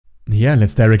Yeah,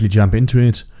 let's directly jump into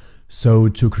it. So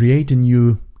to create a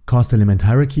new cost element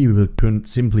hierarchy, we will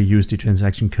simply use the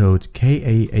transaction code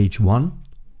KAH1.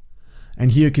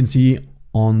 And here you can see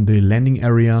on the landing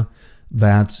area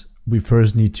that we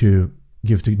first need to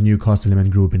give the new cost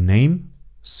element group a name.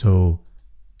 So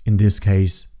in this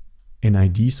case, an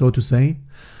ID, so to say.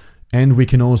 And we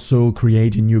can also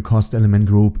create a new cost element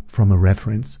group from a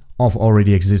reference of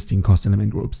already existing cost element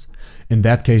groups. In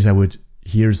that case, I would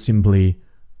here simply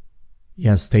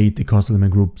state the cost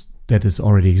element group that is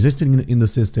already existing in the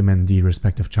system and the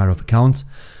respective chart of accounts.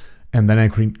 And then I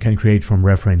can create from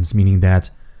reference, meaning that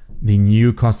the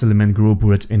new cost element group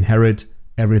would inherit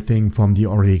everything from the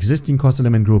already existing cost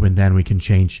element group, and then we can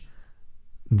change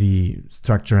the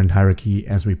structure and hierarchy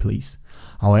as we please.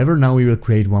 However, now we will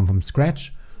create one from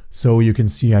scratch. So you can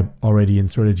see I've already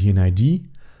inserted here an ID,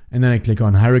 and then I click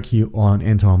on hierarchy or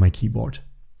enter on my keyboard.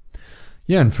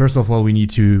 Yeah, and first of all, we need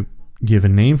to give a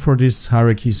name for this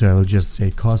hierarchy. So I will just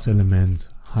say cost element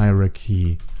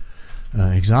hierarchy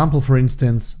example, for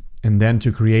instance. And then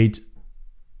to create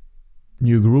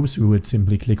new groups, we would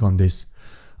simply click on this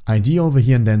ID over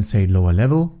here and then say lower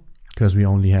level, because we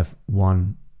only have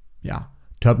one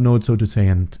top node, so to say,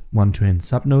 and 1 to n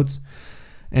sub nodes.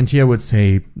 And here I would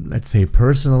say, let's say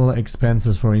personal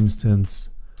expenses, for instance,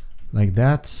 like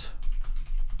that.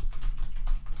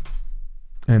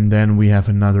 And then we have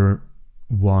another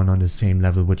one on the same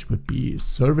level, which would be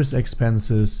service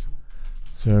expenses,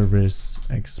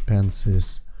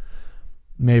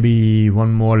 maybe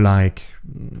one more like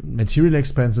material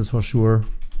expenses for sure,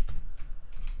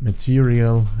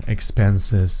 material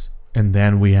expenses. And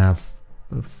then we have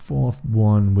a fourth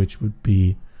one, which would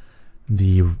be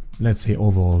the, let's say,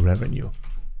 overall revenue,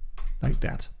 like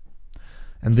that.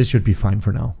 And this should be fine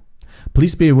for now.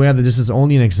 Please be aware that this is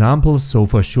only an example, so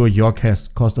for sure your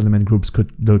cost element groups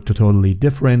could look totally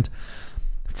different.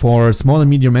 For small and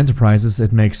medium enterprises,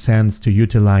 it makes sense to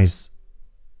utilize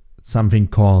something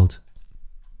called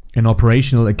an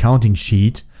operational accounting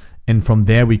sheet, and from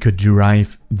there we could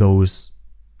derive those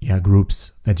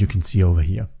groups that you can see over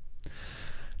here.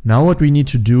 Now what we need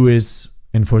to do is,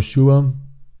 and for sure,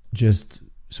 just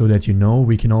so that you know,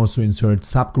 we can also insert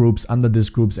subgroups under these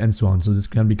groups and so on. So this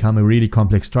can become a really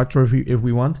complex structure if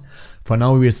we want. For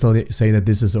now, we will still say that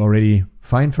this is already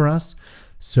fine for us.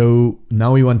 So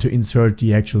now we want to insert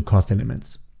the actual cost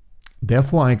elements.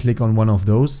 Therefore, I click on one of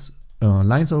those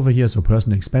lines over here, so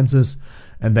personal expenses,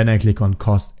 and then I click on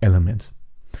cost element.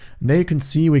 And there you can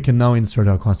see we can now insert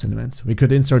our cost elements. We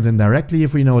could insert them directly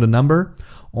if we know the number,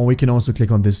 or we can also click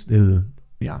on this little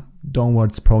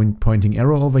downwards pointing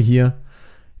arrow over here,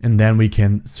 and then we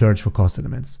can search for cost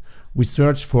elements. We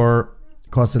search for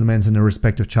cost elements in the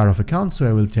respective chart of accounts, so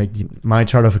I will take my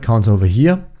chart of accounts over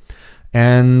here.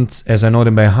 And as I know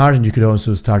them by heart, and you could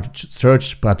also start to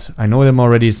search, but I know them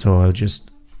already, so I'll just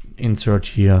insert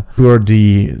here for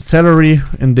the salary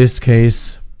in this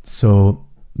case. So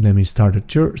let me start a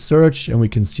search, and we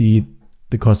can see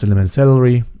the cost element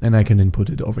salary, and I can input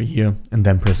it over here and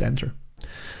then press enter.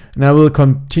 And I will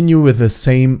continue with the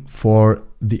same for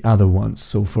the other ones.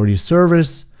 So for the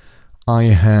service, I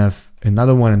have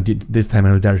another one, and this time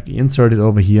I will directly insert it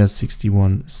over here,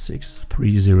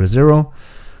 616300.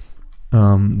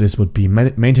 This would be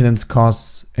maintenance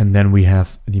costs, and then we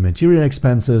have the material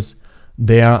expenses.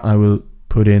 There I will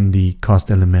put in the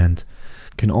cost element.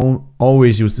 Can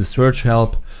always use the search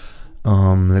help.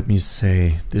 Let me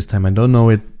say, this time I don't know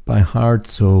it by heart,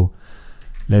 so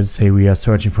let's say we are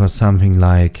searching for something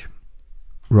like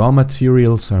raw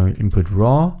materials, so input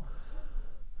raw.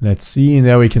 Let's see, and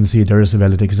there we can see there is a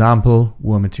valid example,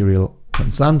 raw material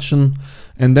consumption.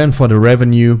 And then for the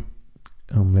revenue,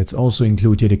 let's also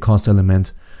include here the cost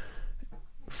element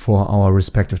for our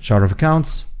respective chart of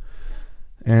accounts.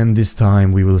 And this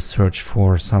time we will search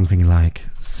for something like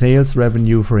sales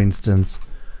revenue, for instance.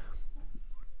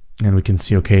 And we can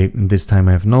see, okay, this time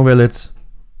I have no valid.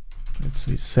 Let's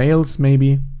say sales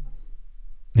maybe.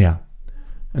 Yeah.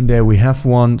 And there we have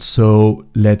one. So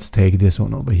let's take this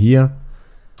one over here.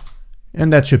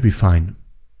 And that should be fine.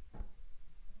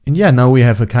 And yeah, now we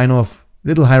have a kind of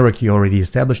little hierarchy already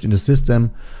established in the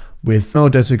system with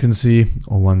node, as you can see,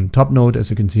 or one top node, as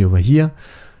you can see over here.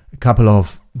 A couple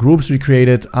of groups we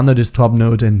created under this top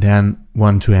node, and then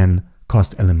 1 to n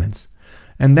cost elements.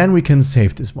 And then we can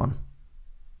save this one.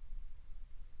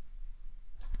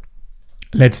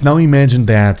 Let's now imagine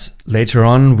that later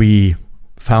on we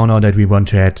found out that we want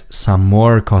to add some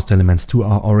more cost elements to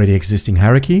our already existing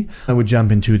hierarchy. I would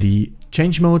jump into the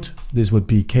change mode. This would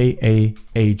be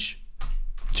KAH2.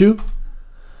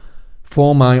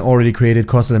 For my already created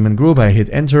cost element group, I hit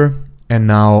enter, and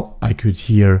now I could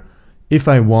here, if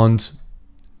I want,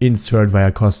 insert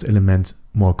via cost element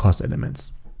more cost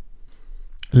elements.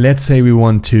 Let's say we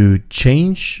want to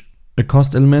change a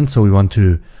cost element, so we want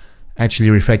to actually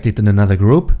reflect it in another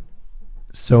group.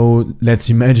 So let's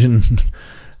imagine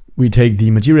we take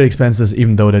the material expenses,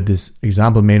 even though that this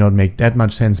example may not make that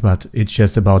much sense, but it's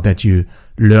just about that you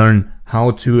learn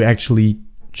how to actually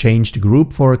change the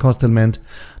group for a cost element.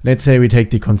 Let's say we take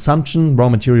the consumption raw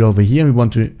material over here and we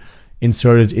want to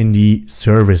insert it in the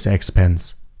service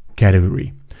expense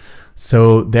category.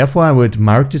 So therefore I would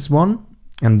mark this one,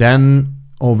 and then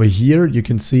over here you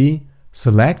can see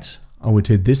select, I would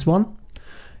hit this one,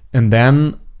 and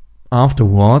then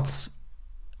afterwards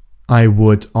I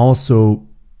would also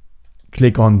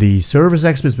click on the service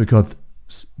expense, because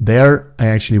there I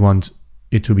actually want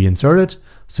it to be inserted.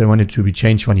 So I want it to be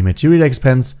changed from the material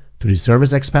expense to the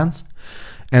service expense.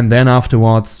 And then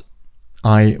afterwards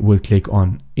I will click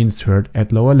on insert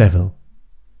at lower level.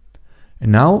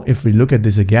 And now if we look at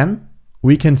this again,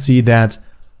 we can see that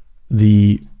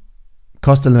the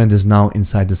cost element is now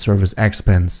inside the service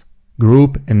expense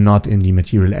group and not in the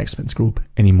material expense group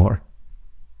anymore.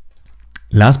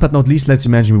 Last but not least, let's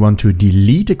imagine we want to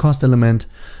delete a cost element.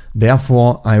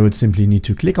 Therefore, I would simply need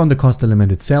to click on the cost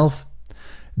element itself.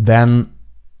 Then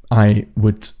I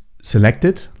would select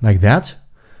it like that.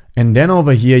 And then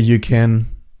over here, you can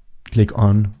click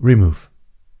on remove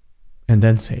and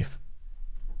then save.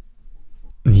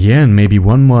 Yeah, and maybe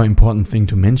one more important thing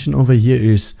to mention over here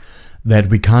is that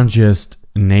we can't just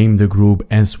name the group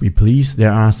as we please.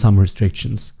 There are some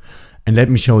restrictions. And let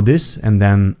me show this, and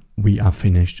then we are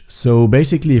finished. So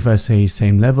basically, if I say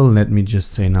same level, let me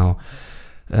just say now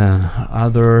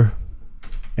other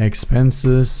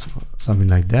expenses, something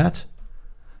like that.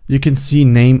 You can see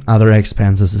name other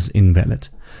expenses is invalid.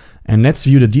 And let's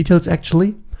view the details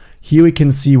actually. Here we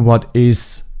can see what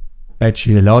is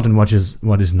actually allowed and what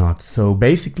is not. So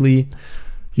basically,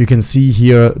 you can see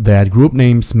here that group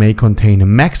names may contain a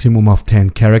maximum of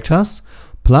 10 characters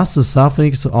plus a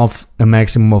suffix of a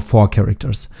maximum of 4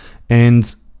 characters.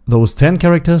 And those 10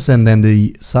 characters and then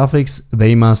the suffix,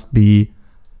 they must be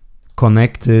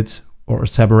connected or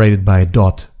separated by a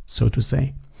dot, so to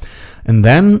say. And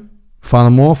then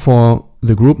furthermore, for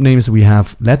the group names, we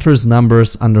have letters,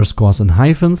 numbers, underscores, and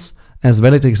hyphens as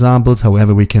valid examples.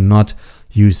 However, we cannot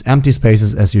use empty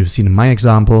spaces as you've seen in my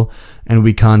example, and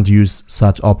we can't use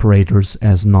such operators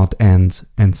as not, and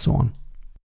so on.